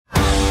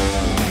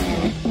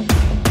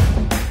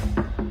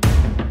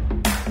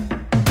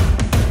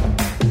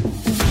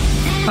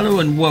Hello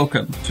and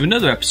welcome to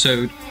another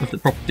episode of the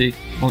Property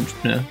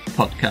Entrepreneur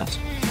Podcast.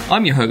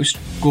 I'm your host,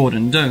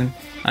 Gordon Doan,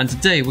 and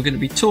today we're going to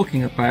be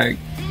talking about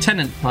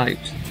tenant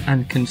types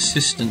and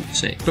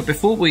consistency. But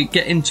before we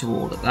get into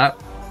all of that,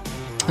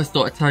 I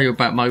thought I'd tell you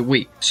about my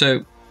week. So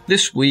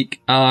this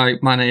week I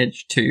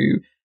managed to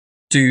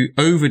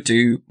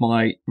overdo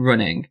my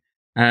running.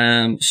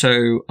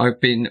 So I've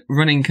been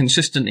running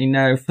consistently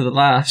now for the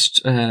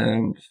last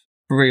 3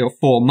 or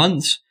 4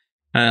 months.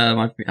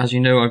 As you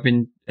know, I've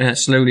been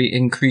slowly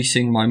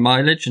increasing my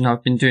mileage, and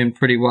I've been doing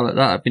pretty well at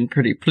that. I've been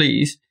pretty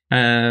pleased.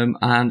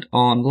 And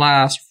on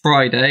last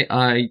Friday,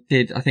 I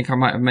think I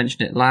might have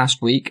mentioned it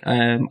last week,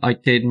 I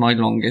did my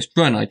longest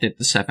run. I did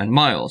the 7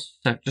 miles,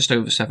 so just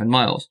over 7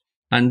 miles.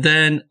 And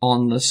then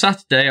on the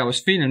Saturday, I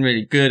was feeling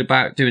really good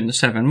about doing the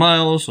 7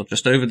 miles, or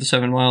just over the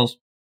 7 miles.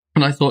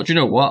 And I thought, you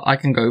know what, I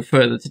can go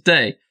further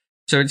today.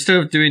 So instead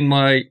of doing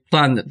my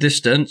planned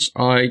distance,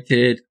 I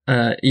did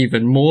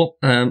even more.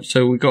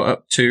 So we got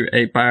up to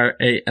about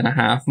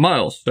 8.5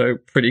 miles. So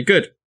pretty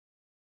good.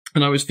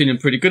 And I was feeling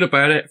pretty good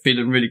about it,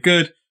 feeling really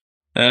good.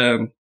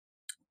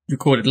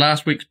 Recorded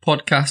last week's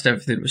podcast,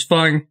 everything was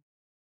fine.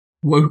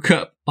 Woke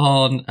up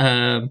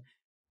on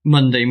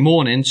Monday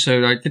morning,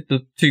 so I did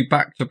the 2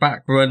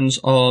 back-to-back runs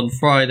on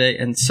Friday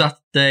and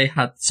Saturday,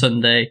 had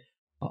Sunday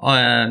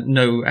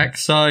no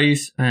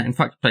exercise. In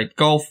fact, I played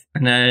golf,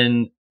 and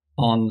then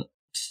on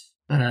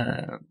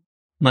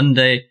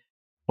Monday,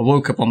 I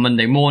woke up on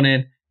Monday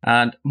morning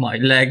and my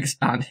legs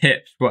and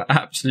hips were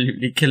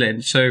absolutely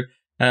killing. So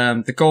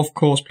the golf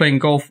course, playing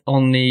golf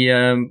on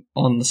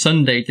the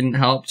Sunday didn't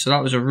help. So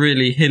that was a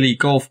really hilly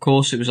golf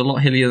course. It was a lot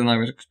hillier than I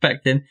was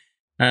expecting.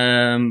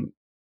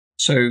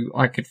 So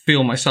I could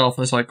feel myself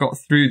as I got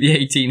through the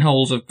 18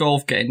 holes of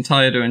golf getting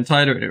tighter and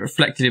tighter, and it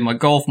reflected in my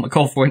golf. My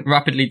golf went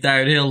rapidly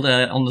downhill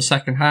on the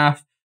second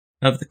half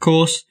of the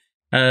course.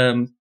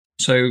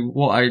 So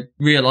what I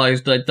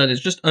realized I'd done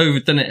is just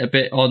overdone it a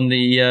bit on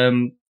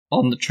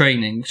the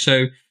training.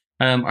 So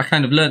I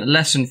kind of learned a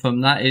lesson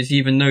from that is,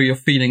 even though you're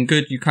feeling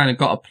good, you kind of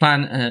got a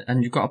plan,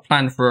 and you've got a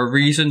plan for a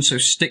reason. So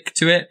stick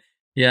to it.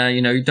 Yeah,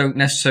 you know, you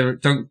don't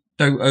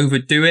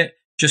overdo it.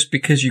 Just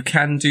because you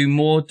can do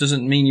more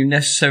doesn't mean you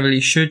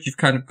necessarily should. You've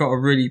kind of got to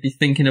really be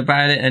thinking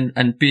about it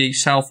and be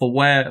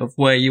self-aware of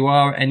where you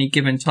are at any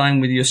given time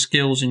with your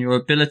skills and your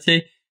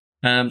ability.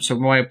 So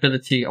my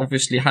ability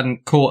obviously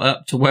hadn't caught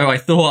up to where I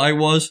thought I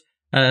was.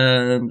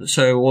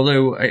 So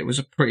although it was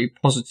a pretty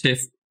positive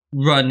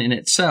run in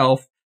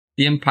itself,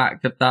 the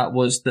impact of that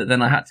was that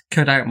then I had to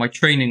cut out my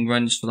training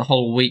runs for the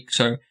whole week.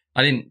 So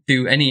I didn't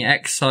do any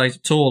exercise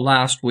at all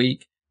last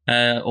week,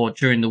 or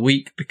during the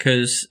week,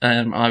 because,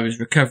 I was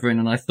recovering,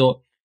 and I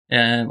thought,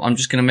 I'm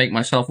just going to make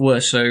myself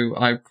worse. So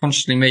I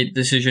consciously made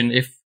the decision,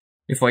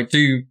 if I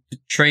do the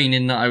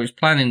training that I was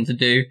planning to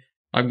do,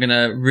 I'm going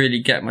to really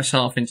get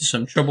myself into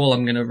some trouble.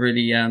 I'm going to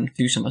really,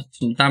 do some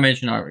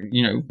damage,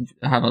 and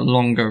have a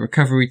longer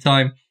recovery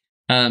time.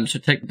 So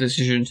take the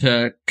decision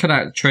to cut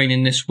out the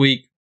training this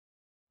week,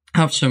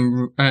 have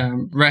some,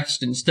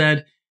 rest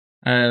instead.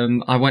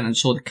 I went and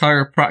saw the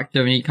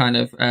chiropractor, and he kind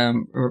of,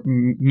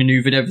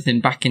 maneuvered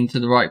everything back into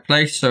the right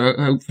place. So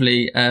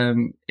hopefully,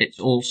 it's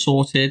all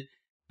sorted,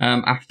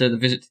 after the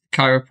visit to the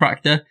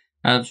chiropractor.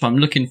 So I'm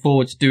looking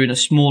forward to doing a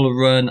smaller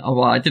run.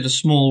 Well, I did a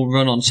small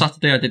run on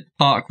Saturday. I did the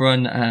park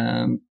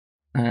run,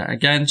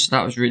 again. So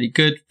that was really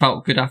good.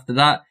 Felt good after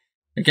that.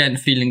 Again,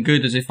 feeling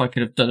good as if I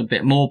could have done a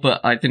bit more,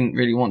 but I didn't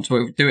really want to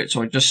overdo it.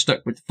 So I just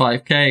stuck with the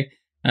 5K.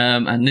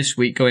 And this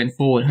week going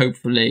forward,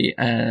 hopefully,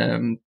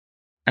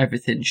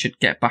 everything should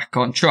get back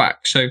on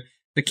track. So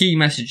the key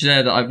message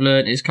there that I've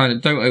learned is kind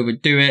of don't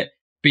overdo it.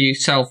 Be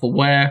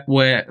self-aware,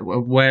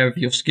 aware of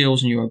your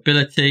skills and your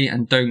ability,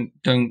 and don't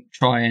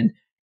try and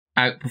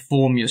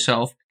outperform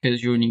yourself,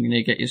 because you're only going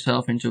to get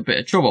yourself into a bit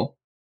of trouble.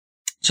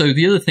 So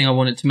the other thing I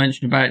wanted to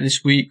mention about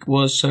this week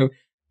was, so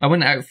I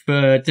went out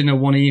for dinner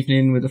one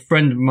evening with a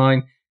friend of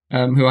mine,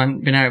 who I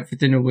hadn't been out for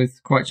dinner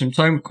with quite some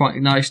time. Quite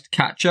nice to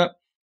catch up.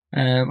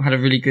 Had a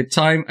really good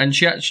time, and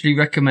she actually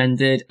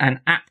recommended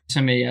an app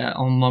to me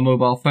on my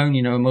mobile phone,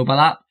 a mobile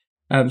app.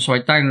 So I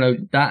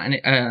downloaded that, and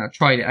I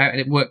tried it out,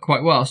 and it worked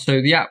quite well.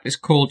 So the app is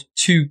called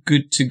Too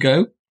Good To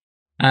Go,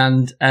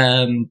 and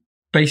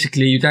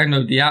basically you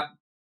download the app.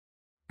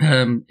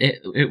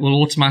 It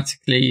will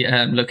automatically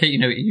locate,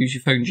 you use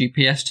your phone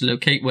GPS to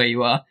locate where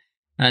you are,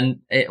 and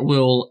it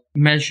will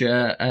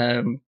measure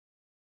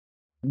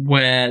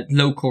where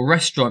local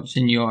restaurants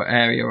in your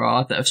area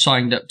are that have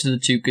signed up to the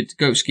Too Good To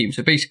Go scheme.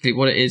 So basically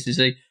what it is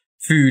a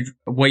food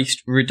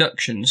waste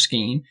reduction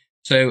scheme.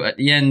 So at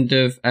the end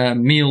of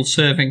meal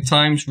serving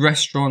times,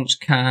 restaurants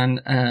can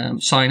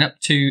sign up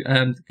to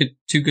the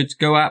Too Good To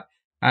Go app,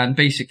 and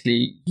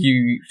basically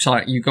you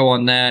go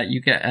on there,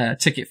 you get a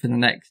ticket for the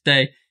next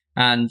day,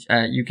 and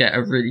you get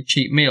a really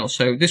cheap meal.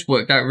 So this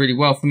worked out really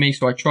well for me.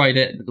 So I tried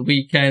it at the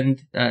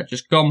weekend,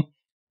 just gone.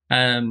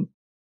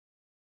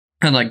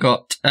 And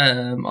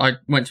I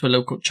went to a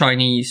local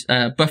Chinese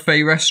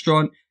buffet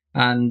restaurant,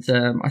 and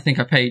I think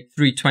I paid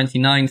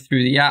 $3.29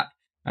 through the app,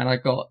 and I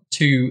got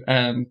two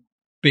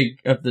big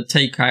of the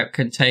takeout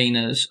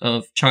containers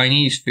of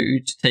Chinese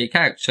food to take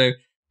out. So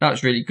that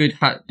was really good.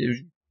 It was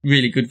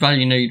really good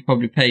value. You know, you'd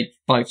probably paid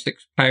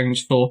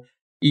 £5-6 for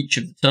each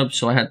of the tubs.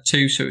 So I had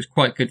 2, so it was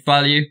quite good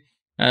value.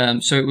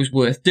 So it was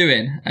worth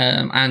doing.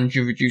 And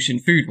you're reducing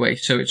food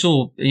waste. So it's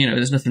all, you know,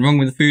 there's nothing wrong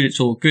with the food. It's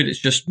all good. It's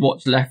just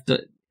what's left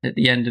at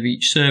the end of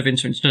each serving.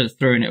 So instead of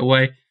throwing it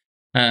away,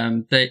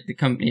 the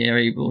company are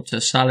able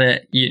to sell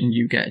it and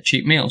you get a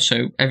cheap meal.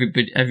 So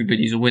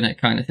everybody's a winner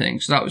kind of thing.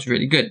 So that was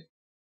really good.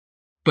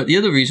 But the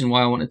other reason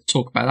why I wanted to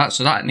talk about that,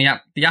 so that and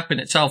the app in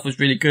itself was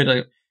really good.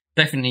 I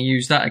definitely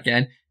use that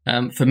again.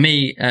 For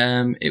me,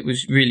 it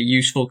was really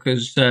useful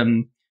because,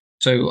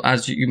 so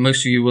as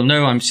most of you will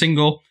know, I'm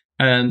single.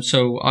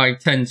 So I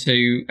tend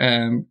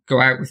to,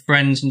 go out with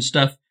friends and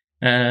stuff.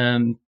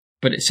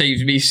 But it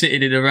saves me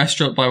sitting in a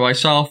restaurant by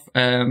myself.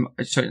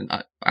 So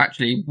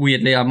actually,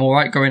 weirdly, I'm all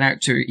right going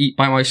out to eat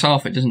by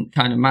myself. It doesn't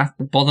kind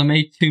of bother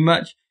me too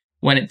much.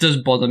 When it does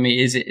bother me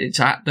is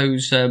it's at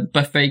those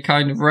buffet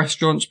kind of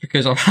restaurants,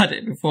 because I've had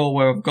it before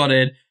where I've gone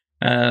in,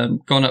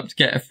 gone up to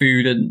get a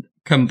food and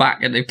come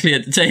back and they've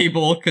cleared the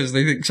table because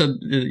they think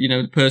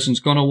the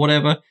person's gone or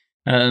whatever.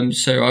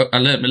 So I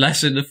learned my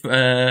lesson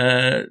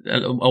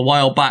a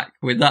while back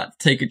with that,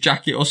 to take a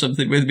jacket or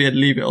something with me and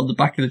leave it on the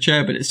back of the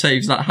chair, but it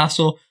saves that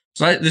hassle.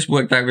 So this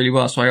worked out really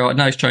well. So I got a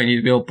nice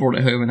Chinese meal, brought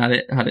it home and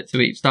had it to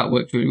eat. So that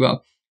worked really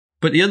well.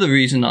 But the other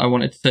reason that I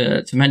wanted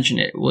to mention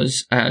it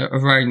was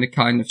around the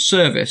kind of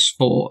service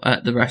for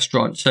the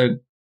restaurant. So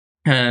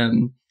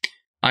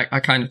I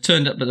kind of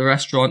turned up at the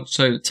restaurant.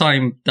 So the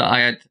time that I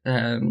had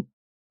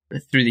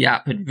through the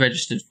app had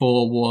registered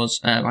for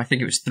was I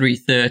think it was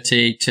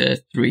 3:30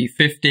 to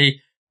 3:50.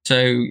 So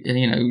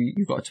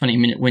you've got a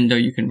 20-minute window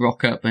you can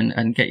rock up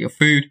and get your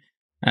food.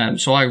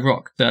 So I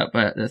rocked up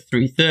at the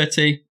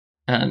 3:30.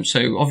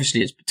 So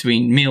obviously it's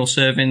between meal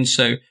servings.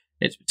 So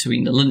it's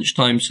between the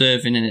lunchtime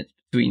serving and it's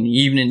between the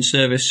evening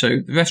service.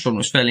 So the restaurant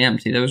was fairly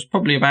empty. There was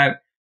probably about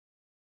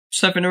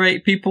 7 or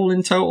 8 people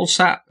in total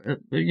sat,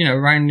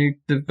 around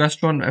the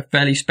restaurant,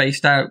 fairly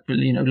spaced out,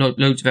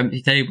 loads of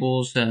empty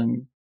tables,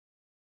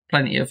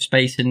 plenty of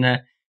space in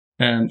there.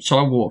 So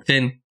I walked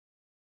in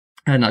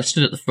and I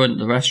stood at the front of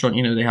the restaurant.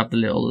 They have the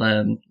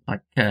little,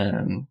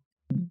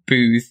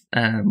 booth,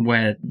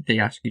 where they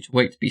ask you to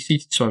wait to be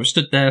seated. So I was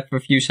stood there for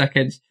a few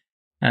seconds.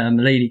 A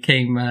lady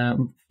came,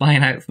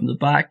 flying out from the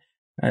back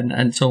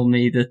and told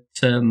me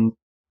that,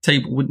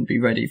 table wouldn't be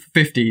ready for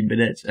 15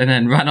 minutes and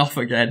then ran off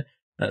again.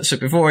 So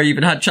before I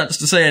even had a chance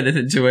to say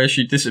anything to her,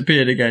 she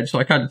disappeared again. So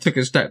I kind of took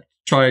a step to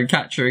try and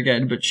catch her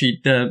again, but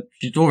she'd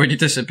already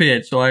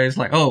disappeared. So I was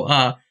like, so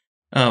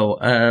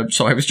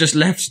I was just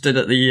left stood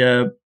at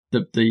the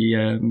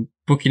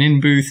booking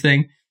in booth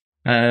thing,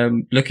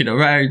 looking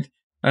around,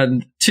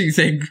 and 2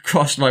 things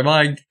crossed my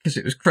mind because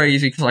it was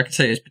crazy, because like I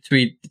say, it's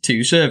between the 2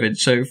 servings.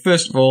 So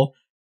first of all,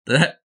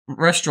 the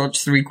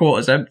restaurant's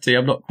 3/4 empty.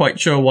 I'm not quite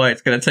sure why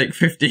it's going to take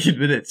 15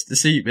 minutes to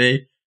seat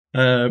me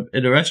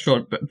in a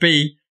restaurant. But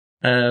B,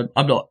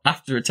 I'm not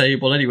after a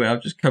table anyway.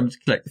 I've just come to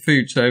collect the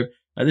food. So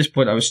at this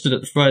point, I was stood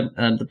at the front,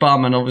 and the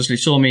barman obviously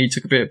saw me,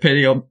 took a bit of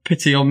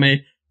pity on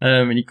me,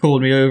 and he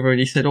called me over and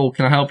he said, "Oh,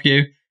 can I help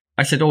you?"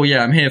 I said, "Oh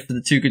yeah, I'm here for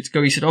the 2 good to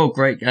go." He said, "Oh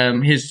great,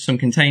 here's some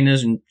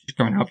containers and just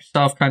go and help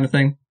yourself," kind of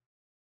thing.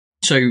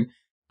 So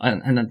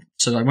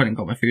so I went and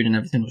got my food and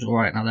everything was all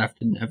right, and I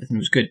left and everything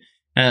was good.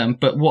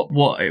 But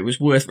what it was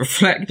worth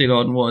reflecting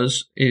on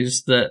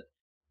is that,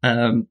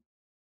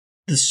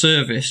 the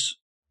service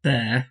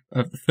there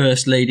of the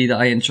first lady that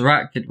I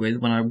interacted with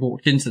when I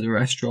walked into the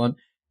restaurant,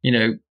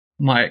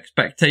 my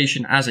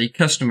expectation as a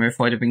customer,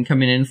 if I'd have been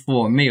coming in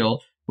for a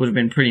meal, would have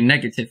been pretty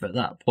negative at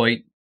that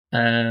point.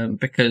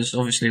 Because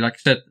obviously, like I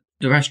said,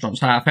 the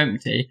restaurant's half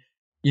empty.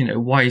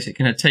 Why is it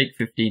going to take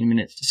 15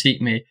 minutes to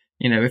seat me?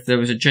 If there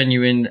was a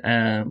genuine,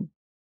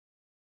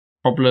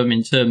 problem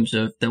in terms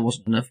of there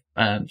wasn't enough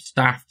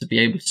staff to be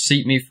able to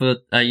seat me for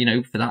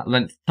for that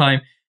length of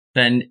time,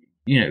 then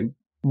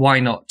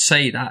why not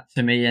say that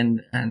to me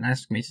and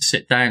ask me to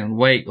sit down and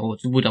wait, or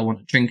would I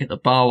want a drink at the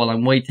bar while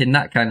I'm waiting,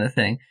 that kind of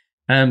thing.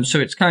 So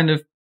it's kind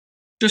of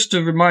just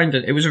a reminder.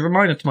 It was a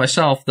reminder to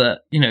myself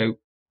that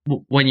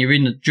when you're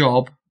in the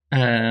job,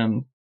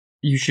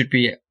 you should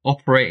be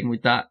operating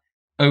with that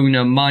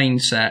owner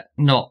mindset,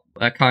 not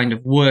a kind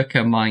of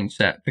worker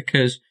mindset,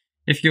 because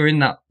if you're in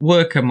that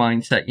worker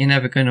mindset, you're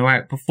never going to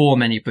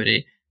outperform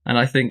anybody. And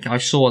I think I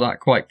saw that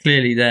quite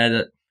clearly there,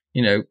 that,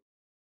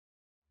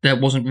 there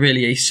wasn't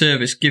really a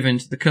service given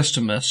to the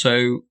customer.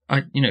 So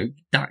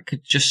that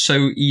could just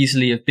so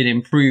easily have been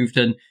improved,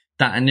 and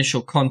that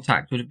initial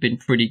contact would have been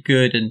pretty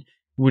good and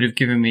would have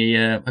given me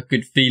a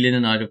good feeling.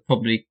 And I'd have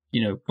probably,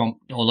 gone,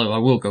 although I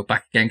will go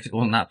back again because it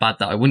wasn't that bad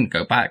that I wouldn't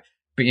go back.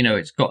 But,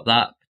 it's got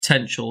that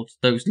potential,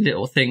 those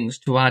little things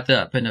to add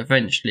up and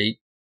eventually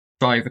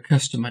drive a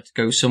customer to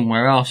go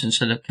somewhere else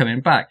instead of coming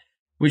back,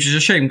 which is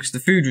a shame because the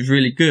food was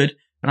really good.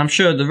 And I'm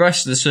sure the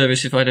rest of the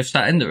service, if I'd have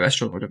sat in the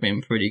restaurant, would have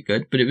been pretty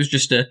good. But it was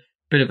just a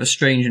bit of a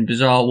strange and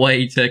bizarre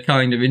way to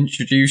kind of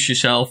introduce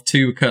yourself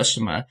to a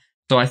customer.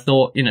 So I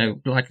thought,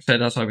 like I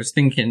said, as I was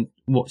thinking,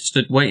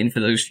 waiting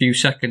for those few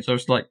seconds, I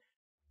was like,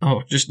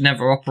 just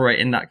never operate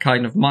in that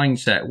kind of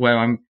mindset where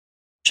I'm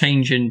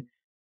changing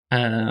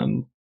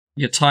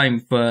your time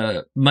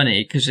for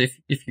money. Because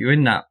if you're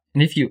in that,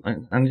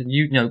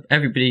 and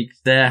everybody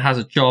there has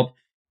a job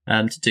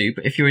to do,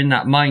 but if you're in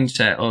that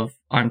mindset of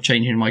I'm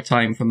changing my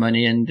time for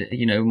money, and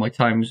my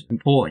time's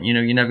important,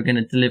 you're never going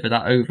to deliver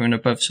that over and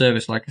above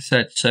service, like I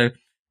said. So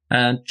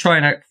try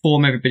and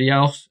outperform everybody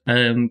else.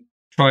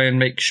 Try and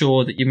make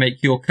sure that you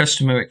make your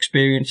customer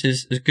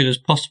experiences as good as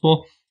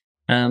possible.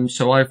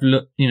 So I've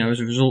looked, as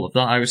a result of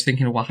that, I was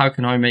thinking, well, how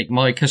can I make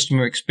my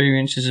customer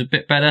experiences a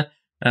bit better?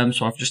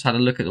 So I've just had a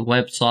look at the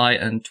website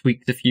and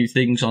tweaked a few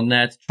things on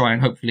there to try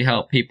and hopefully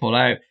help people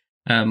out.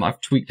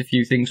 I've tweaked a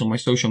few things on my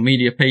social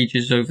media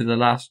pages over the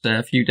last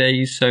few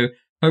days. So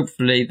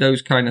hopefully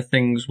those kind of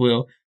things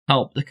will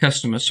help the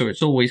customer. So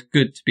it's always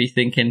good to be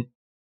thinking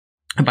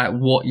about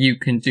what you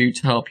can do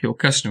to help your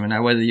customer.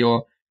 Now, whether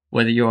you're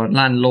a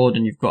landlord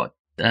and you've got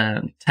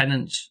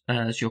tenants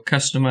as your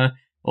customer,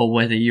 or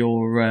whether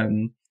you're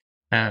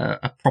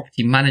a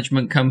property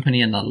management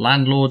company and the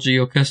landlords are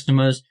your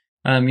customers,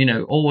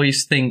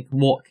 always think,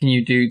 what can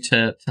you do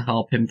to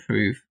help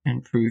improve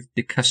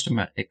the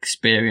customer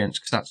experience,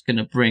 because that's going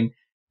to bring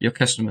your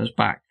customers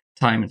back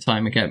time and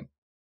time again.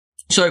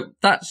 So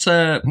that's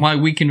my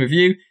week in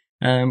review.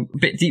 A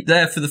bit deep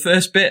there for the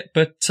first bit,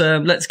 but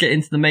let's get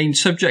into the main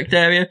subject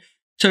area.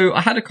 So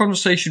I had a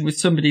conversation with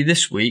somebody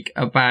this week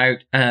about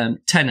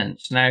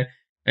tenants. Now,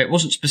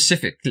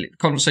 the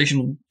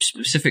conversation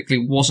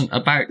specifically wasn't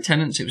about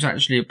tenants. It was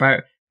actually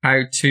about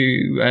how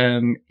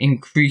to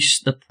increase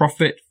the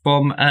profit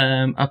from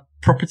a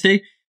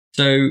property.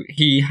 So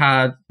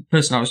the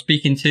person I was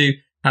speaking to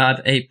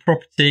had a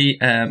property.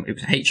 It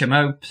was a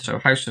HMO, so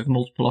House of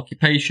Multiple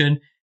Occupation.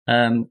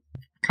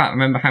 Can't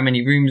remember how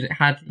many rooms it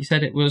had. He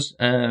said it was,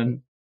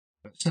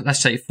 let's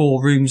say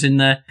 4 rooms in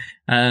there.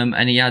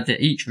 And he had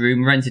each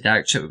room rented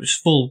out. So it was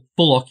full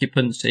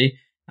occupancy,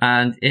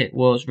 and it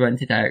was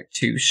rented out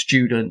to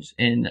students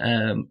in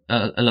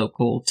a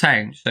local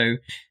town. So,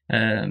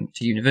 to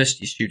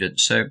university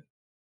students. So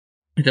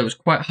there was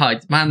quite high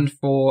demand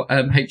for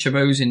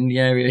HMOs in the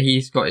area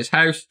he's got his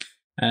house,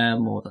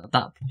 or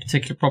that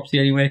particular property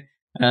anyway.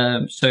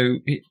 So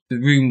the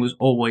room was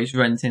always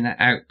renting it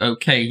out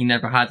okay. He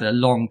never had a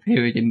long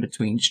period in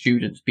between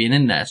students being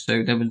in there.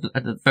 So there was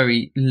a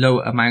very low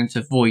amount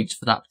of voids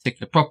for that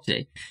particular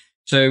property.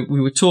 So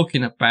we were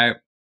talking about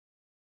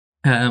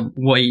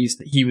ways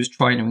that he was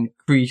trying to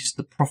increase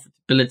the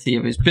profitability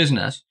of his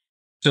business.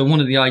 So one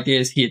of the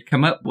ideas he had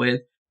come up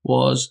with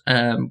was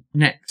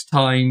next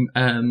time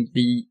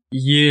the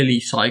yearly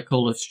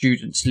cycle of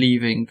students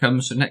leaving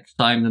comes, so next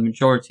time the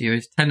majority of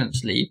his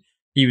tenants leave,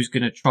 he was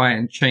going to try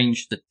and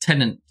change the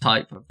tenant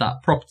type of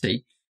that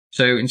property.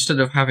 So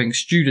instead of having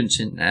students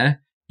in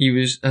there,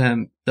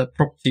 the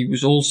property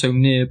was also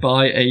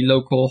nearby a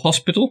local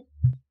hospital.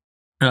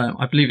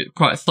 I believe it's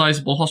quite a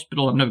sizable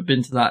hospital. I've never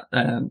been to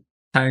that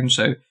town,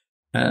 so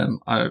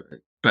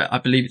but I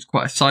believe it's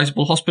quite a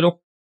sizable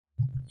hospital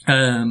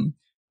from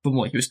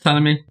what he was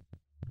telling me.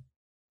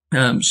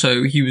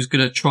 So he was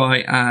going to try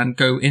and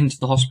go into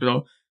the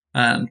hospital,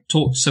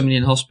 talk to somebody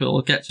in the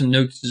hospital, get some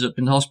notices up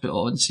in the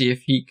hospital, and see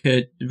if he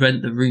could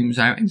rent the rooms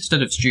out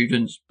instead of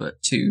students,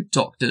 but to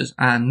doctors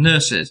and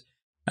nurses.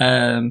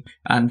 And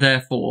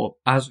therefore,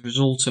 as a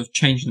result of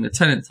changing the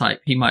tenant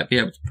type, he might be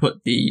able to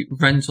put the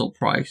rental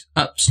price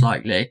up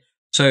slightly.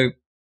 So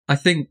I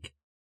think,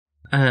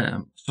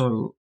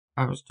 so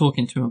I was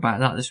talking to him about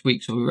that this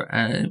week. So,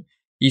 I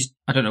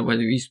don't know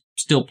whether he's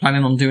still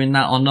planning on doing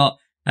that or not.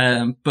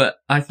 But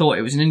I thought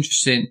it was an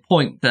interesting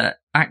point that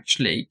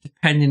actually,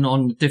 depending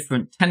on the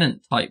different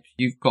tenant types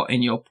you've got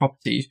in your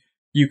properties,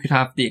 you could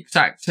have the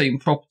exact same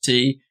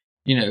property,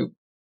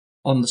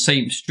 on the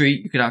same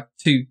street. You could have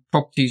 2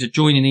 properties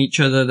adjoining each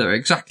other that are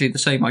exactly the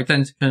same,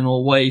 identical in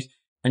all ways.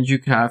 And you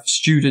could have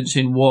students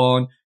in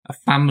one, a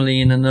family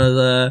in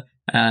another,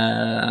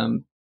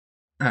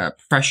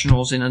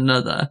 professionals in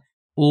another,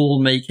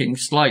 all making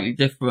slightly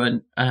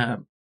different,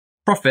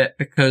 profit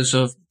because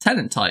of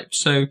tenant type.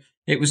 So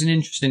it was an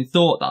interesting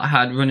thought that I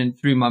had running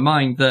through my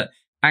mind that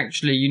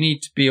actually you need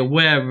to be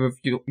aware of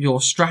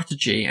your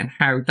strategy and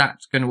how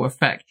that's going to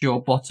affect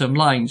your bottom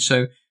line.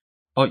 So,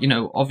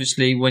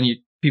 obviously when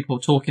people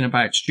are talking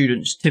about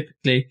students,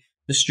 typically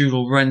the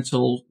student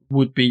rental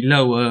would be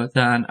lower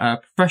than a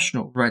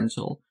professional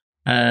rental.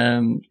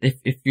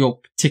 If you're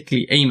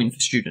particularly aiming for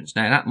students.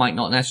 Now that might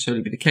not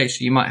necessarily be the case.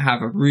 So you might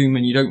have a room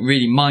and you don't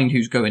really mind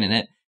who's going in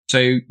it. So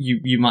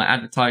you might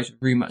advertise a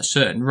room at a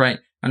certain rate.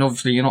 And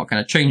obviously you're not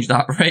going to change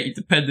that rate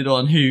depending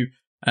on who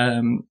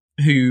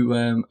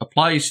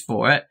applies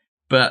for it.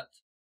 But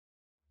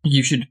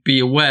you should be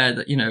aware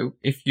that,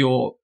 if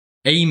you're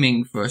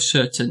aiming for a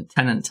certain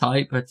tenant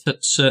type, a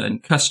certain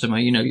customer,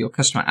 your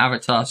customer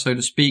avatar, so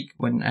to speak,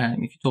 when,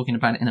 if you're talking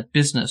about it in a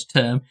business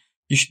term,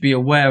 you should be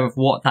aware of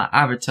what that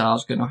avatar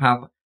is going to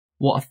have,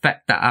 what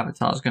effect that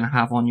avatar is going to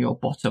have on your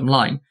bottom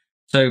line.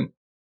 So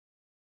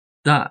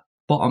that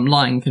bottom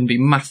line can be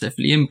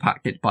massively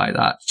impacted by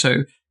that.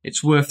 So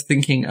it's worth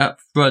thinking up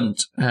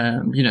front.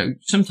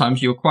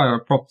 Sometimes you acquire a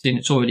property and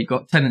it's already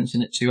got tenants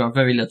in it, so you have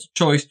very little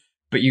choice,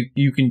 but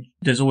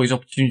there's always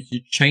opportunity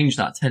to change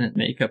that tenant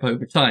makeup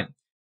over time.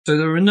 So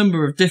there are a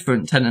number of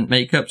different tenant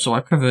makeups. So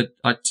I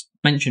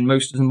mentioned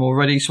most of them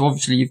already. So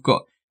obviously you've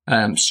got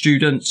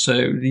students.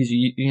 So these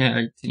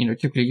are,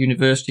 typically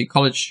university,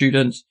 college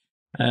students.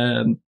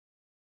 They're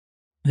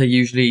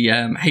usually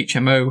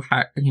HMO,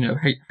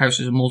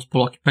 houses of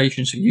multiple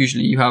occupation. So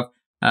usually you have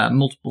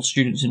multiple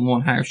students in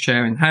one house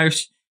sharing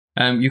house.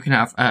 You can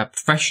have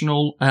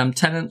professional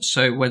tenants.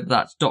 So whether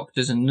that's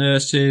doctors and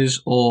nurses,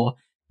 or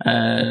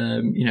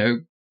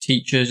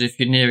teachers if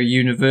you're near a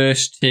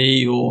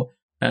university, or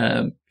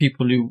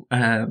people who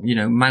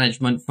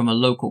management from a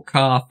local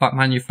car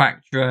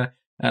manufacturer,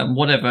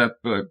 whatever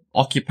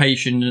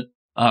occupation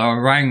are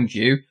around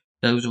you.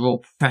 Those are all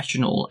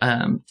professional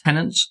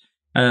tenants.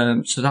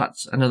 So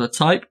that's another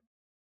type.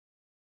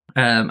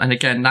 And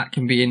again, that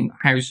can be in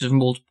houses of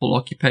multiple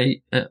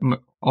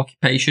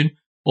occupation,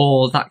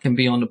 or that can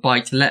be on a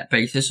buy-to-let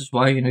basis as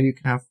well. You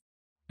can have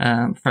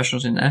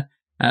professionals in there.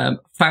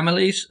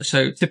 Families.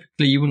 So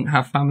typically you wouldn't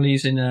have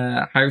families in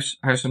a house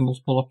of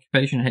multiple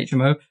occupation,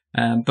 HMO,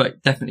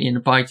 but definitely in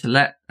a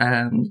buy-to-let.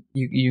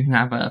 You can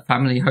have a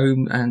family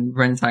home and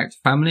rent out to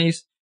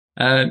families.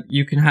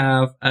 You can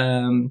have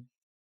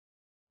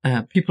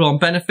people on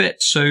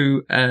benefits.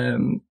 So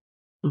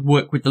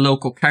work with the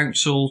local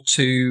council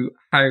to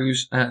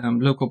house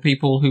local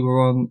people who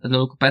are on the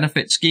local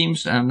benefit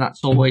schemes, and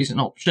that's always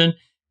an option.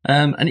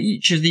 And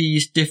each of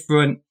these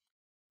different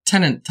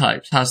tenant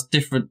types has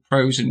different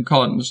pros and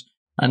cons.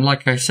 And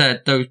like I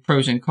said, those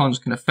pros and cons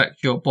can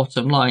affect your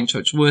bottom line. So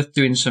it's worth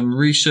doing some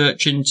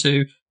research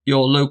into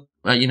your local,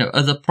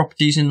 other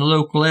properties in the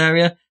local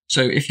area.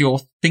 So if you're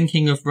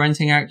thinking of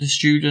renting out to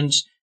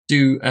students,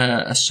 do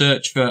a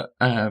search for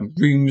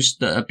rooms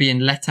that are being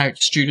let out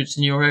to students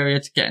in your area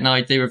to get an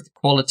idea of the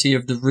quality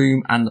of the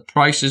room and the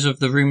prices of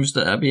the rooms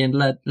that are being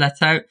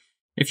let out.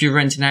 If you're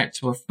renting out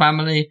to a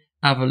family,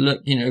 have a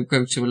look,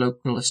 go to a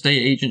local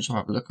estate agent or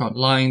have a look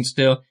online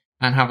still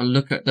and have a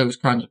look at those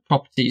kinds of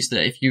properties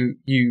that if you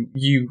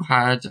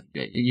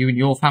and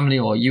your family,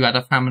 or you had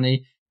a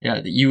family,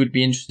 that you would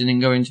be interested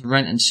in going to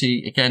rent, and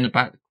see again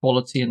about the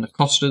quality and the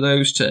cost of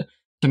those to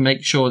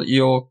make sure that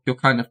you're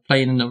kind of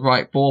playing in the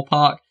right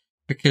ballpark.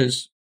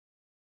 Because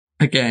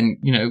again,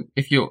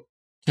 if you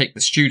take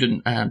the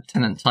student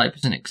tenant type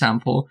as an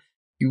example,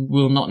 you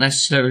will not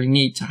necessarily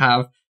need to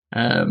have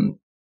an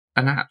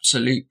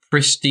absolute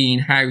pristine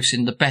house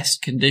in the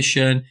best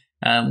condition,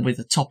 with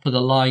the top of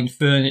the line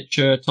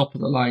furniture, top of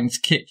the line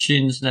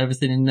kitchens and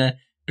everything in there,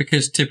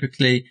 because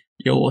typically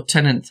your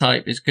tenant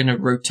type is going to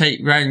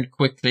rotate round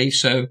quickly.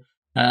 So,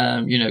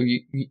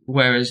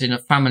 whereas in a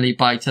family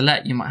buy to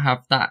let, you might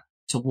have that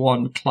to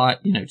one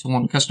client, to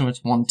one customer,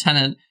 to one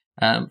tenant,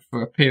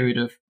 for a period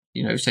of,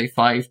 say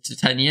 5 to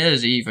 10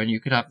 years even. You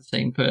could have the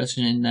same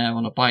person in there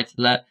on a buy to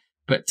let,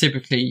 but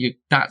typically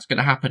that's going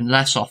to happen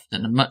less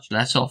often, and much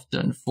less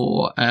often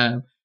for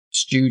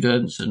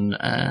students and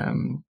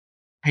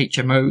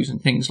HMOs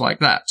and things like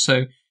that.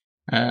 So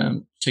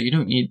you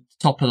don't need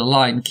top of the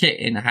line kit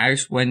in a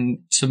house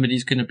when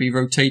somebody's going to be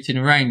rotating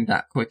around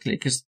that quickly,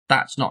 because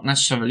that's not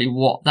necessarily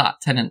what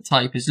that tenant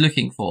type is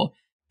looking for.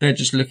 They're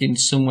just looking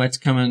somewhere to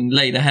come and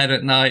lay their head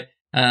at night,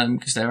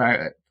 because they're out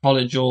at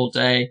college all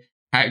day,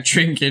 out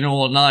drinking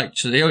all night.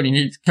 So they only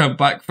need to come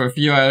back for a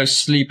few hours,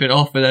 sleep it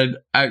off, and then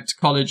out to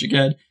college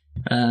again.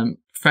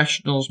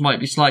 Professionals might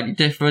be slightly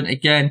different.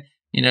 Again,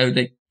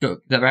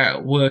 they're out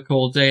at work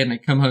all day and they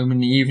come home in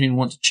the evening and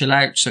want to chill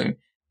out. So,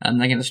 they're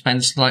going to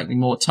spend slightly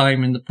more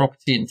time in the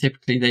property, and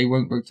typically they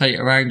won't rotate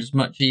around as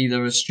much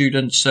either as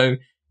students. So,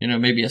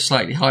 maybe a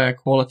slightly higher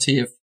quality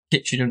of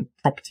kitchen and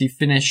property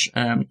finish,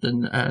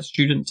 than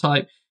student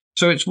type.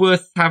 So it's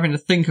worth having to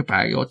think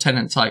about your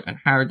tenant type and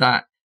how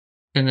that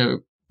going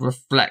to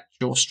reflect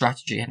your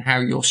strategy, and how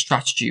your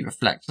strategy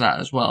reflects that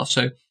as well.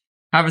 So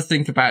have a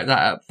think about that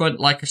up front.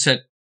 Like I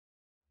said,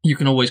 you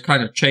can always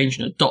kind of change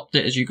and adopt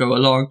it as you go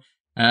along,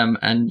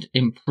 and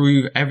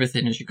improve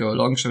everything as you go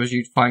along. So as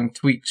you find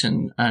tweaks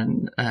and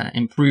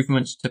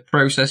improvements to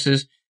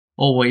processes,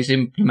 always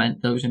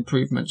implement those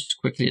improvements as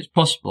quickly as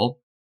possible.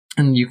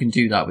 And you can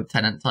do that with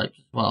tenant types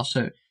as well.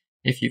 So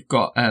if you've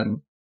got,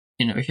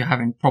 if you're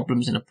having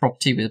problems in a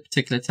property with a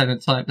particular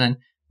tenant type, then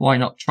why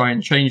not try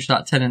and change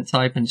that tenant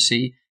type and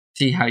see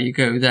how you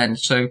go then.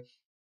 So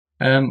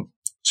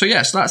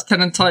yes, that's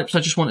tenant types. I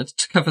just wanted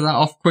to cover that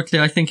off quickly.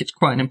 I think it's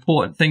quite an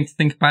important thing to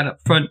think about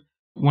up front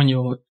when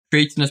you're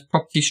creating this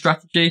property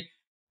strategy,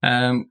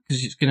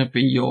 because it's going to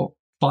be your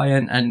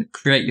client and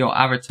create your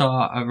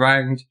avatar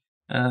around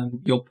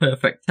your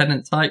perfect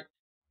tenant type.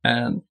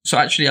 So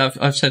actually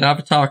I've said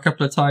avatar a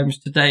couple of times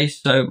today,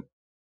 so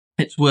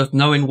it's worth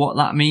knowing what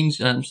that means.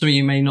 Some of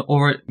you may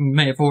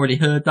have already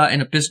heard that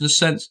in a business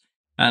sense.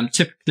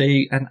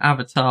 Typically an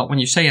avatar, when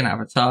you say an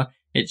avatar,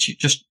 it's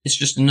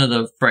just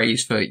another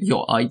phrase for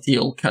your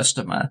ideal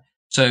customer.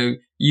 So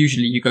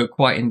usually you go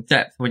quite in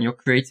depth when you're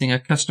creating a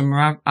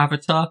customer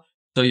avatar.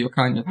 So you're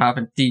kind of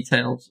having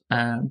detailed,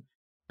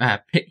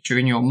 picture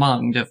in your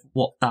mind of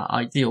what that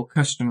ideal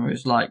customer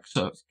is like.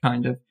 So it's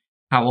kind of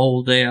how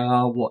old they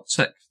are, what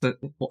sex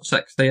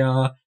they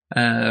are,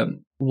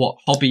 what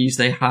hobbies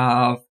they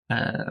have,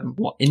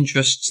 what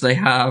interests they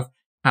have,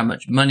 how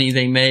much money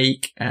they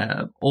make,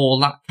 all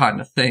that kind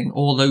of thing.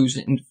 All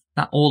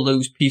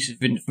those pieces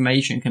of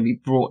information can be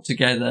brought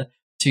together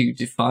to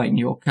define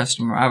your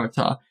customer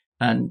avatar.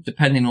 And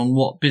depending on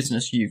what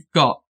business you've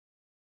got,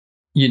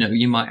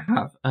 you might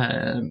have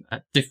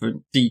a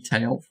different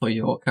detail for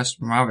your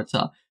customer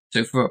avatar.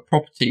 So for a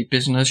property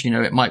business,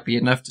 it might be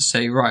enough to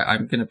say, right,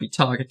 I'm going to be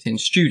targeting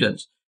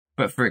students.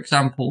 But for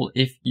example,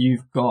 if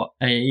you've got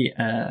a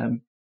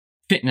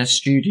fitness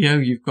studio,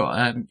 you've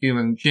got your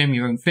own gym,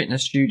 your own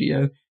fitness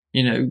studio,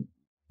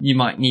 you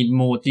might need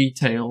more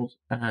detailed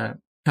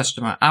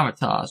customer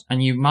avatars,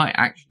 and you might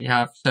actually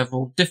have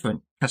several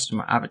different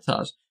customer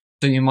avatars.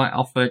 So you might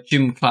offer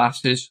gym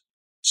classes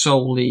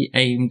solely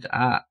aimed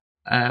at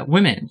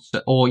women,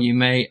 or you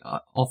may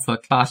offer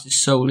classes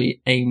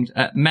solely aimed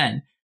at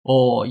men,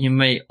 or you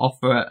may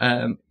offer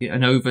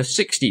an over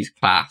 60s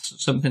class,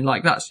 something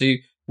like that. So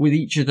with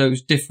each of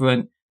those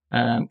different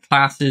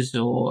classes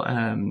or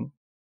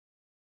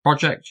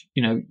projects,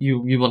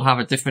 you will have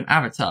a different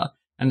avatar.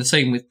 And the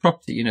same with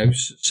property.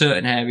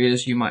 Certain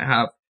areas you might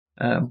have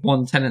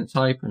one tenant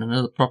type, and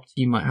another property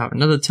you might have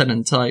another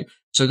tenant type.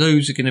 So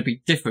those are going to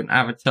be different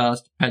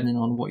avatars depending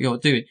on what you're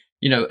doing.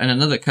 And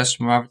another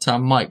customer avatar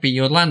might be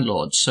your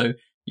landlord. So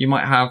you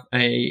might have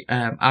a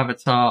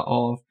avatar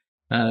of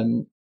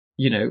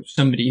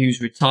somebody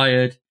who's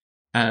retired.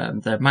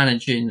 They're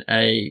managing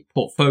a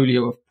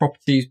portfolio of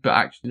properties, but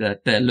actually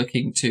they're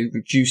looking to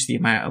reduce the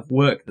amount of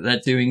work that they're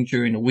doing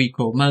during a week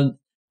or month.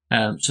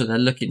 So they're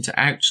looking to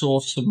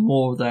outsource some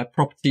more of their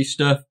property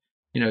stuff.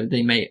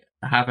 They may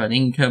have an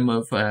income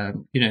of,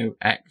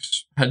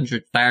 X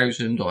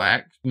 100,000 or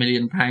X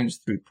million pounds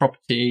through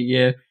property a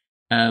year.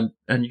 And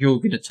you're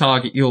going to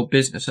target your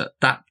business at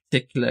that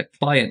particular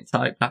client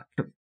type, that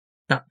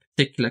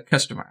particular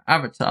customer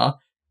avatar,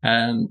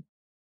 to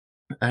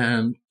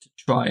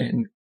try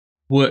and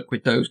work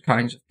with those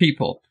kinds of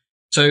people.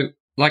 So,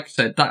 like I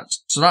said,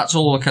 that's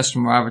all a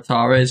customer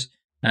avatar is.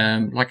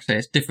 Like I say,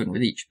 it's different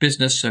with each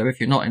business. So if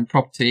you're not in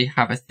property,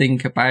 have a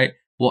think about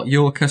what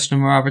your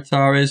customer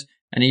avatar is.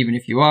 And even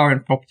if you are in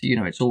property,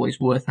 it's always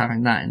worth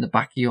having that in the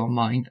back of your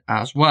mind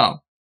as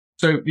well.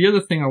 So the other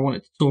thing I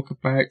wanted to talk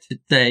about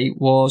today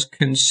was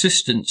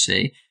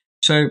consistency.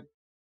 So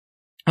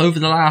over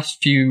the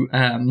last few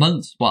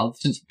months,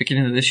 since the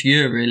beginning of this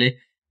year, really,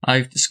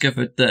 I've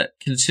discovered that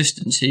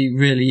consistency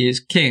really is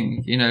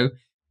king.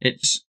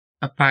 It's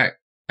about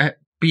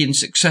being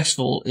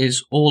successful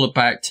is all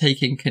about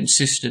taking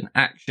consistent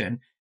action.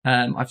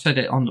 I've said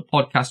it on the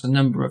podcast a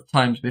number of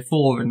times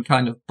before, and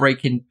kind of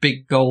breaking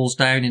big goals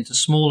down into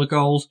smaller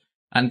goals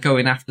and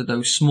going after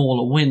those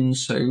smaller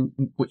wins,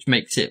 which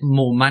makes it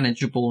more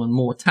manageable and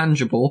more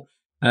tangible,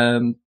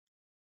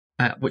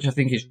 which I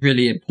think is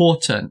really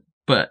important.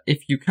 But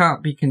if you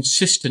can't be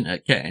consistent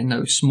at getting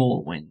those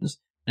small wins,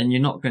 then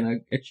you're not going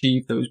to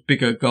achieve those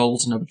bigger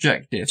goals and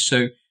objectives.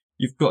 So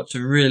you've got to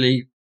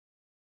really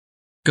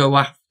go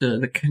after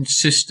the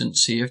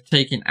consistency of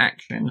taking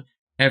action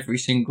every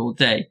single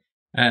day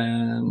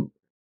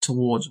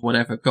towards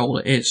whatever goal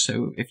it is.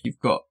 So if you've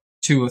got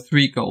 2 or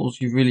 3 goals,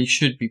 you really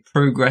should be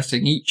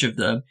progressing each of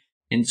them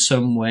in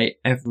some way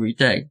every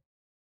day.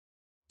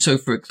 So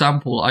for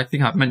example, I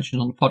think I've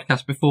mentioned on the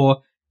podcast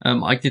before,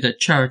 I did a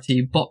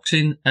charity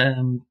boxing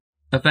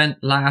event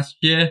last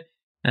year,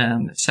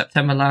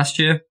 September last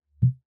year.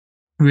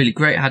 Really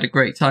great. I had a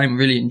great time.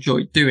 Really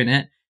enjoyed doing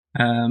it.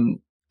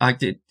 I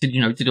did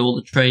all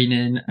the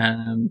training,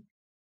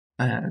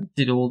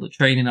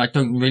 I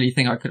don't really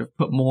think I could have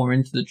put more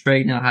into the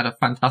training. I had a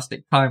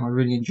fantastic time. I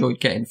really enjoyed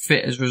getting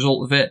fit as a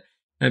result of it.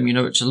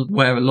 It's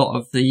where a lot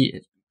of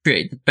it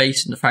created the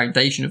base and the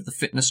foundation of the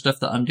fitness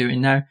stuff that I'm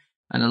doing now.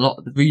 And a lot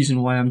of the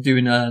reason why I'm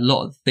doing a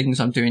lot of the things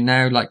I'm doing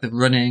now, like the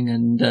running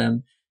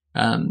and,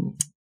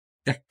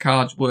 deck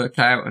cards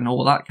workout and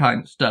all that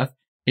kind of stuff,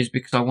 is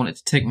because I wanted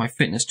to take my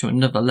fitness to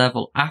another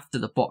level after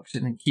the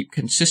boxing and keep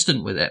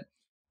consistent with it.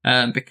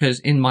 Because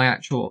in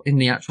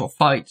the actual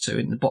fight, so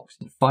in the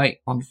boxing fight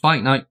on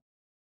fight night,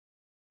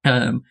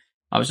 I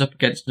was up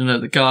against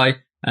another guy,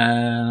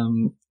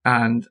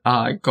 and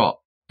I got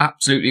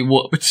absolutely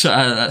whooped. So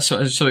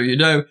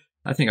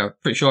I think I'm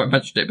pretty sure I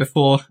mentioned it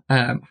before.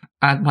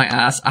 Had my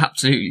ass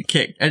absolutely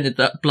kicked, ended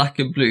up black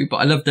and blue, but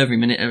I loved every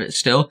minute of it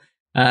still.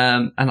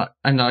 And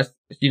I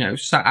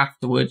sat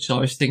afterwards. So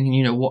I was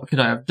thinking, what could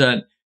I have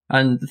done?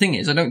 And the thing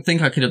is, I don't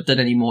think I could have done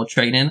any more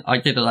training. I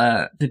did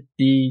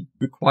the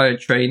required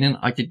training.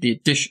 I did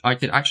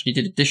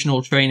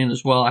additional training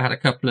as well. I had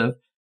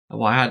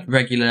I had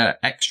regular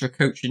extra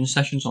coaching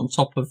sessions on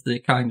top of the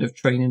kind of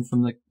training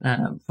from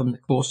the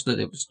course that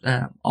it was,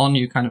 on.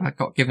 You kind of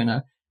got given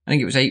I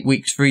think it was 8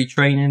 weeks free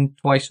training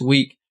twice a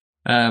week,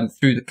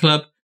 through the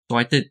club. So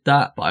I did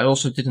that, but I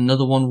also did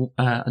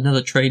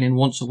another training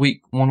once a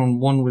week,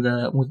 one-on-one with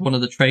one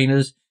of the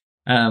trainers.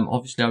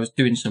 Obviously I was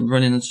doing some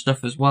running and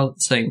stuff as well at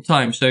the same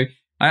time. So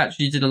I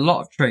actually did a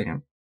lot of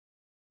training.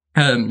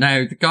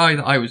 Now, the guy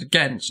that I was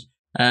against,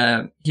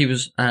 he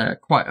was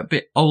quite a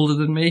bit older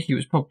than me. He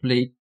was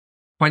probably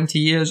 20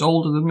 years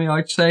older than me,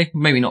 I'd say.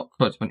 Maybe not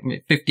quite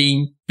 20,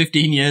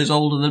 15 years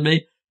older than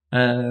me.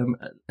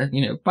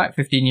 About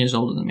 15 years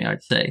older than me,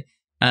 I'd say.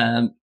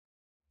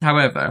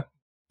 However,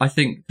 I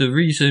think the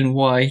reason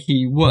why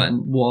he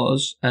won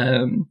was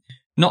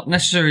not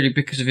necessarily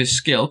because of his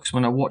skill, because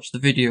when I watched the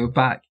video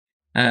back,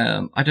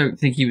 I don't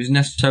think he was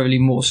necessarily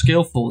more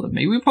skillful than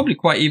me. We were probably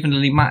quite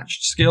evenly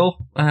matched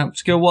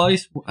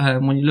skill-wise.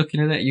 When you're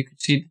looking at it, you could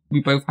see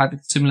we both had a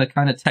similar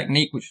kind of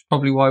technique, which is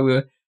probably why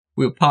we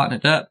were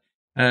partnered up.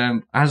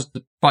 As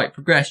the fight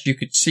progressed, you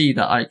could see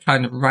that I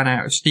kind of ran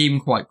out of steam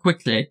quite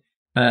quickly.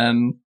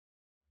 And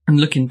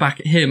looking back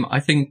at him, I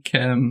think,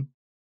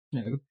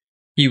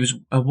 he was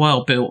a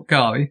well-built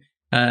guy.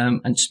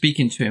 And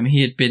speaking to him,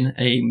 he had been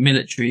a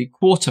military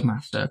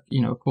quartermaster,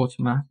 a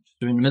quartermaster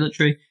in the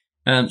military.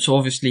 So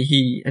obviously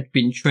he had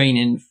been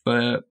training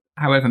for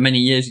however many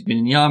years he'd been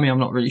in the army. I'm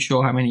not really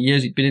sure how many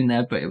years he'd been in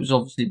there, but it was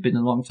obviously been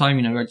a long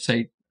time. I'd say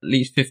at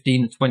least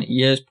 15 to 20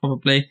 years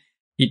probably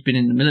he'd been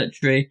in the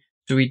military.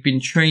 So he'd been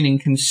training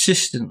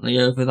consistently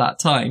over that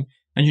time.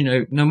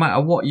 And, no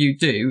matter what you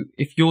do,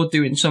 if you're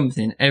doing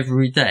something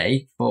every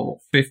day for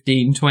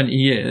 15, 20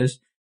 years,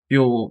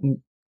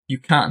 you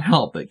can't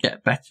help but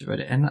get better at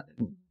it. And,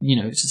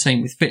 it's the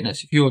same with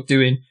fitness. If you're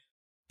doing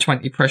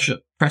 20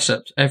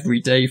 press-ups every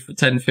day for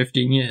 10,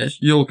 15 years,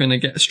 you're going to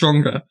get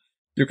stronger.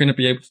 You're going to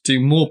be able to do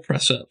more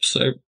press-ups.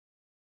 So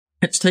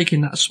it's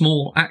taking that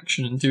small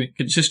action and doing it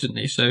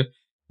consistently. So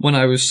when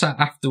I was sat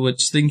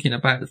afterwards thinking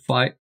about the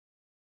fight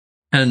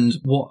and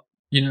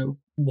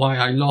why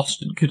I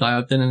lost and could I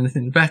have done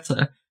anything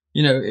better,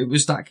 it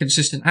was that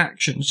consistent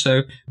action.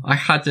 So I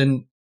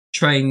hadn't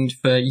trained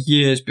for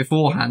years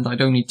beforehand.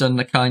 I'd only done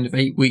the kind of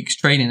 8 weeks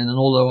training. And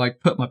although I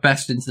put my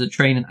best into the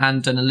training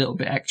and done a little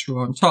bit extra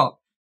on top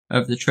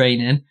of the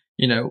training,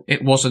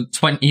 it wasn't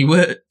 20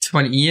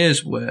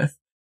 years worth.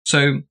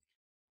 So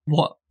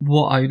what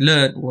I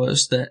learned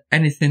was that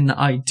anything that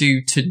I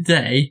do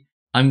today,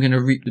 I'm going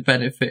to reap the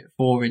benefit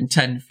for in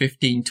 10,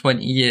 15,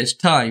 20 years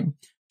time.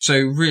 So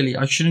really,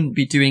 I shouldn't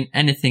be doing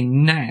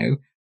anything now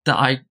that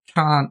I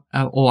can't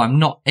or I'm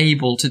not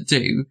able to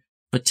do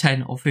for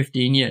 10 or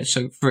 15 years.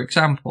 So for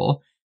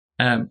example,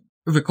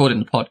 recording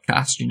the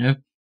podcast,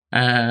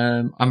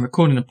 I'm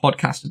recording a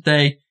podcast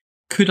today.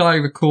 Could I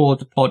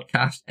record a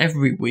podcast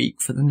every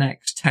week for the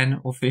next 10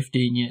 or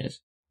 15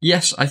 years?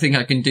 Yes, I think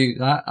I can do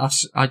that.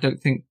 I don't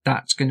think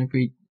that's going to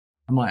be,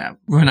 I might have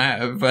run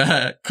out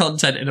of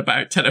content in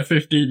about 10 or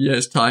 15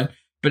 years time,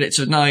 but it's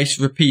a nice,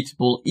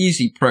 repeatable,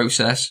 easy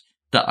process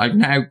that I've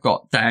now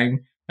got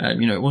down.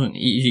 It wasn't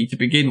easy to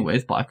begin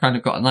with, but I've kind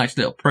of got a nice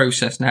little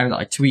process now that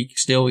I tweak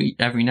still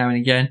every now and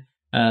again.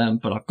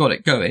 But I've got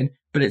it going,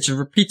 but it's a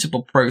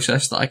repeatable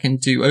process that I can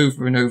do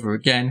over and over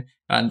again.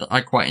 And I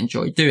quite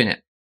enjoy doing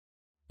it.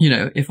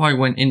 If I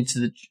went into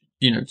the,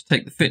 to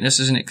take the fitness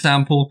as an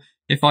example,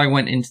 if I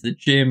went into the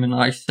gym and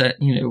I said,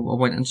 I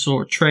went and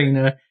saw a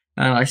trainer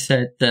and I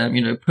said,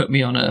 put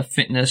me on a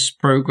fitness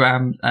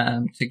program,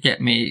 to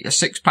get me a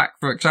 6-pack,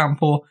 for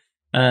example,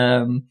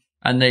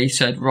 and they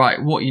said, right,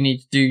 what you need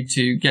to do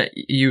to get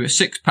you a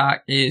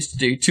 6-pack is to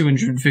do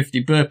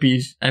 250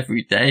 burpees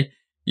every day.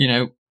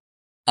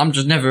 I'm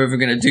just never ever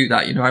going to do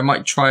that. I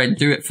might try and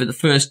do it for the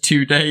first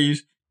 2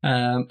 days,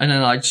 and then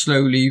I'd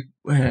slowly,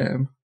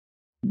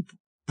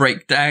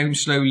 break down,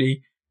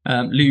 slowly,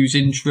 lose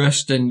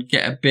interest and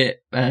get a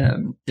bit,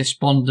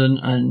 despondent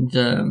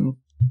and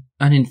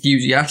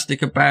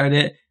unenthusiastic about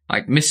it.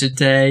 I'd miss a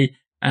day.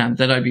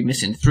 Then I'd be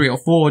missing 3 or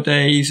 4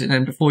 days. And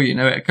then before you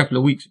know it, a couple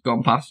of weeks have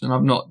gone past and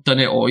I've not done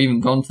it or even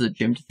gone to the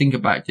gym to think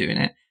about doing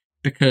it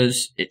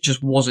because it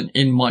just wasn't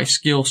in my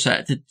skill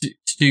set to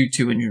do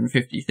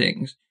 250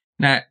 things.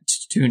 Now,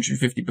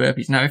 250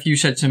 burpees. Now, if you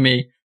said to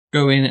me,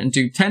 go in and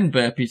do 10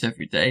 burpees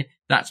every day,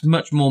 that's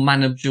much more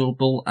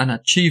manageable and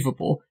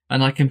achievable.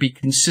 And I can be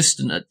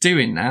consistent at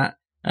doing that,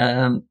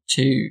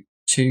 to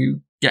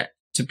get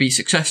to be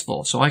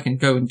successful. So I can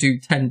go and do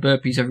 10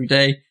 burpees every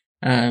day.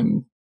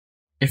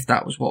 If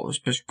that was what was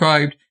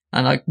prescribed,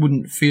 and I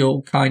wouldn't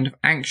feel kind of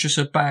anxious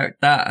about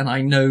that. And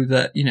I know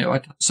that,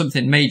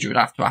 something major would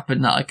have to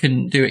happen that I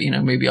couldn't do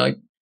it. Maybe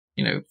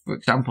for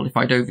example, if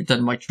I'd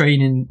overdone my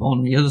training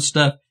on the other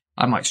stuff,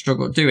 I might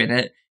struggle doing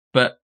it,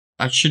 but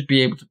I should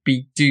be able to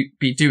be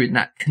doing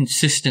that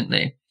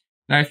consistently.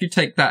 Now, if you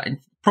take that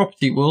into the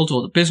property world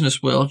or the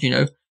business world,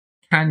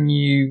 can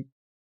you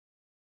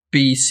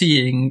be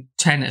seeing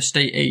 10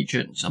 estate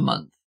agents a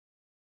month?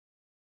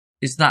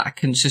 Is that a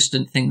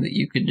consistent thing that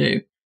you can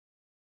do?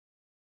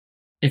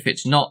 If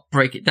it's not,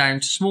 break it down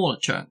to smaller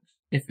chunks.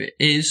 If it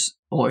is,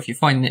 or if you're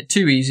finding it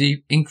too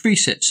easy,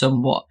 increase it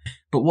somewhat.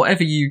 But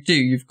whatever you do,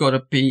 you've got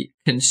to be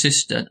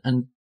consistent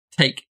and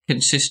take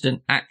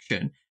consistent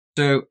action.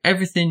 So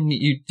everything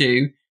that you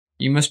do,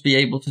 you must be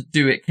able to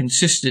do it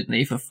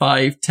consistently for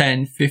 5,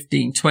 10,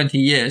 15, 20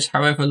 years,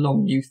 however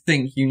long you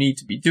think you need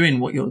to be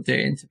doing what you're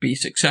doing to be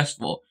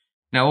successful.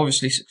 Now,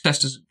 obviously, success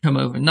doesn't come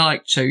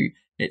overnight, so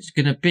it's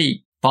going to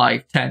be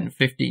 5, 10,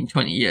 15,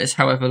 20 years,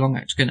 however long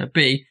it's going to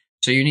be.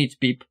 So you need to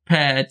be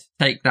prepared to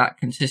take that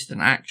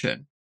consistent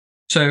action.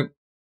 So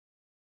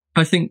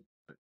I think,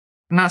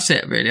 and that's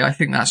it really. I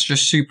think that's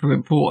just super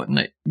important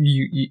that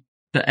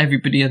that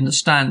everybody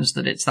understands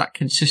that it's that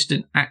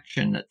consistent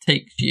action that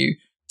takes you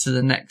to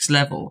the next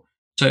level.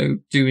 So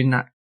doing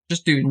that,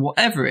 just doing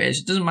whatever it is,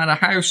 it doesn't matter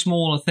how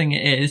small a thing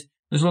it is,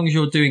 as long as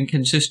you're doing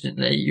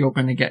consistently, you're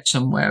going to get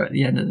somewhere at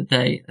the end of the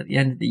day, at the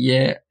end of the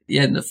year, at the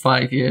end of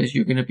 5 years,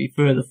 you're going to be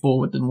further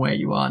forward than where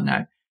you are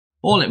now.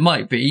 All it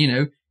might be,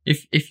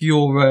 if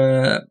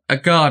you're a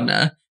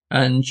gardener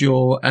and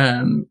you're,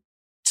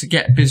 to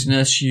get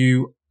business,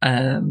 you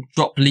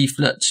drop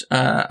leaflets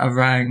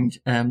around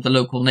the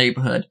local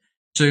neighborhood.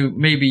 So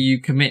maybe you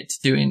commit to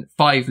doing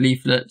 5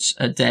 leaflets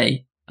a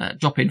day,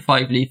 dropping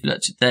 5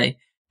 leaflets a day.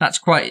 That's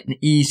quite an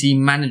easy,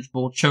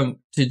 manageable chunk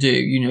to do.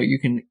 You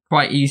can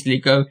quite easily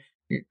go,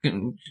 it's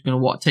going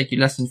to take you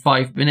less than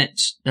 5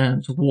 minutes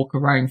to walk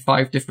around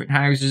 5 different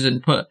houses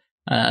and put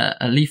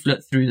a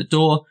leaflet through the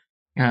door.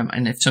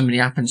 And if somebody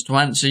happens to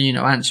answer,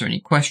 answer any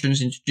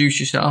questions, introduce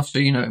yourself. So,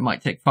 it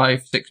might take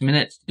 5-6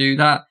 minutes to do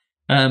that.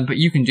 But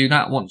you can do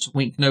that once a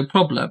week, no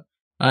problem.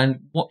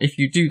 And if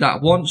you do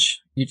that once,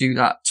 you do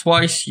that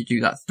twice, you do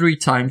that 3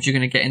 times, you're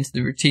going to get into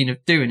the routine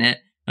of doing it.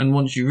 And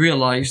once you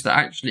realize that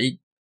actually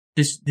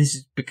this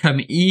has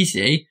become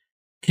easy,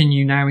 can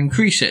you now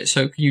increase it?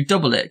 So can you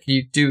double it? Can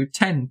you do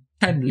 10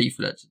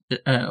 leaflets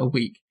a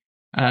week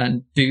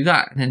and do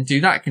that, and then do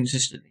that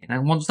consistently? And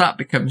then once that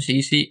becomes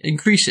easy,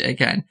 increase it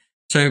again.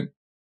 So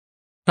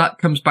that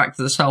comes back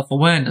to the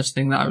self-awareness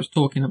thing that I was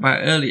talking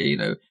about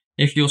earlier.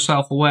 If you're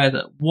self-aware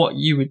that what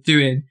you were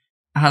doing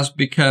has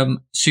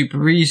become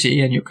super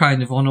easy and you're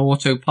kind of on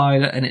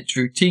autopilot and it's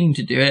routine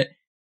to do it,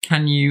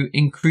 can you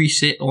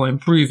increase it or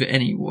improve it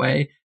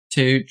anyway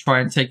to try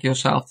and take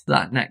yourself to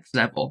that next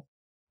level?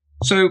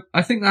 So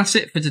I think that's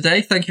it for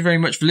today. Thank you very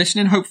much for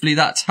listening. Hopefully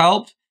that's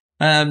helped.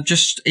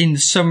 Just in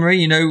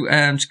summary,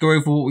 to go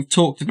over what we've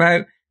talked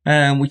about.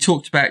 We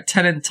talked about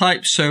tenant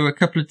types. So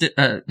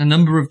a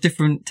number of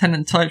different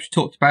tenant types. We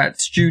talked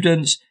about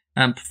students,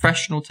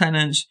 professional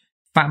tenants,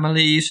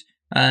 families,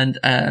 and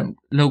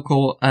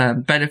local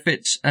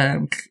benefits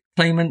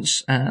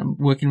claimants,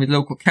 working with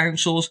local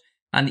councils,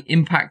 and the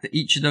impact that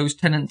each of those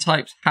tenant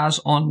types has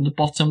on the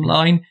bottom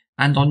line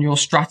and on your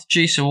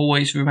strategy. So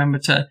always remember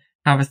to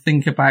have a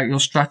think about your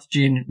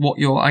strategy and what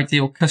your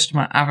ideal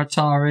customer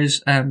avatar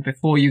is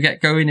before you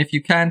get going, if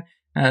you can.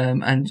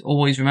 And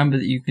always remember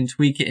that you can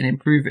tweak it and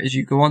improve it as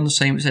you go on, the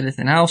same as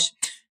anything else.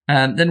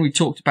 Then we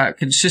talked about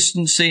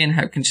consistency and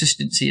how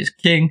consistency is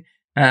king.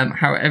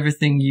 How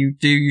everything you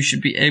do, you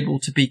should be able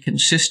to be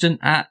consistent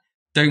at.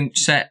 Don't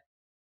set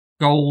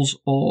goals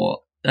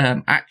or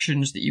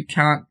actions that you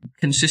can't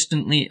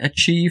consistently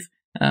achieve,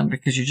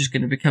 because you're just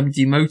going to become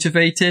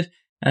demotivated.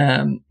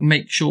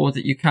 Make sure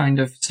that you kind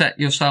of set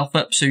yourself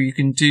up so you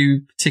can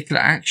do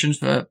particular actions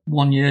for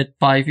 1 year,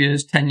 5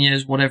 years, 10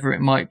 years, whatever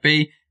it might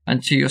be,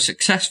 until you're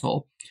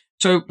successful.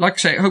 So, like I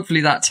say,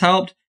 hopefully that's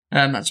helped.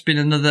 That's been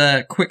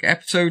another quick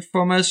episode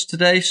from us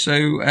today.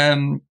 So,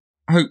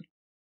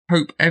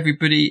 hope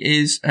everybody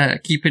is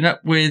keeping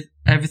up with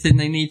everything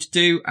they need to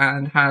do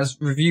and has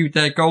reviewed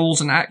their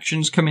goals and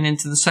actions coming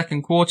into the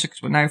second quarter,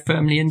 because we're now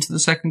firmly into the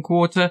second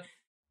quarter.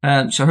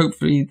 So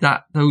hopefully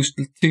those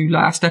 2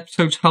 last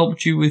episodes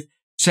helped you with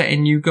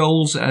setting new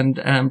goals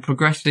and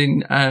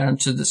progressing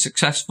to the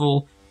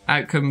successful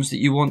outcomes that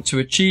you want to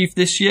achieve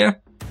this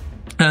year.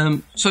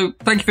 So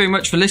thank you very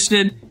much for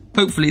listening.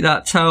 Hopefully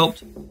that's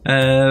helped.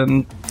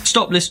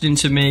 Stop listening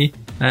to me.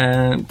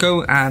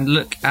 Go and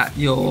look at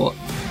your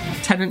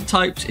tenant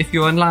types if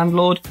you're a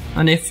landlord,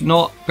 and if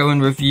not, go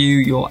and review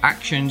your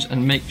actions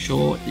and make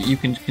sure that you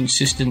can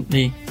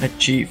consistently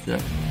achieve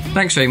them.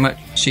 Thanks very much.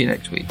 See you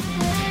next week.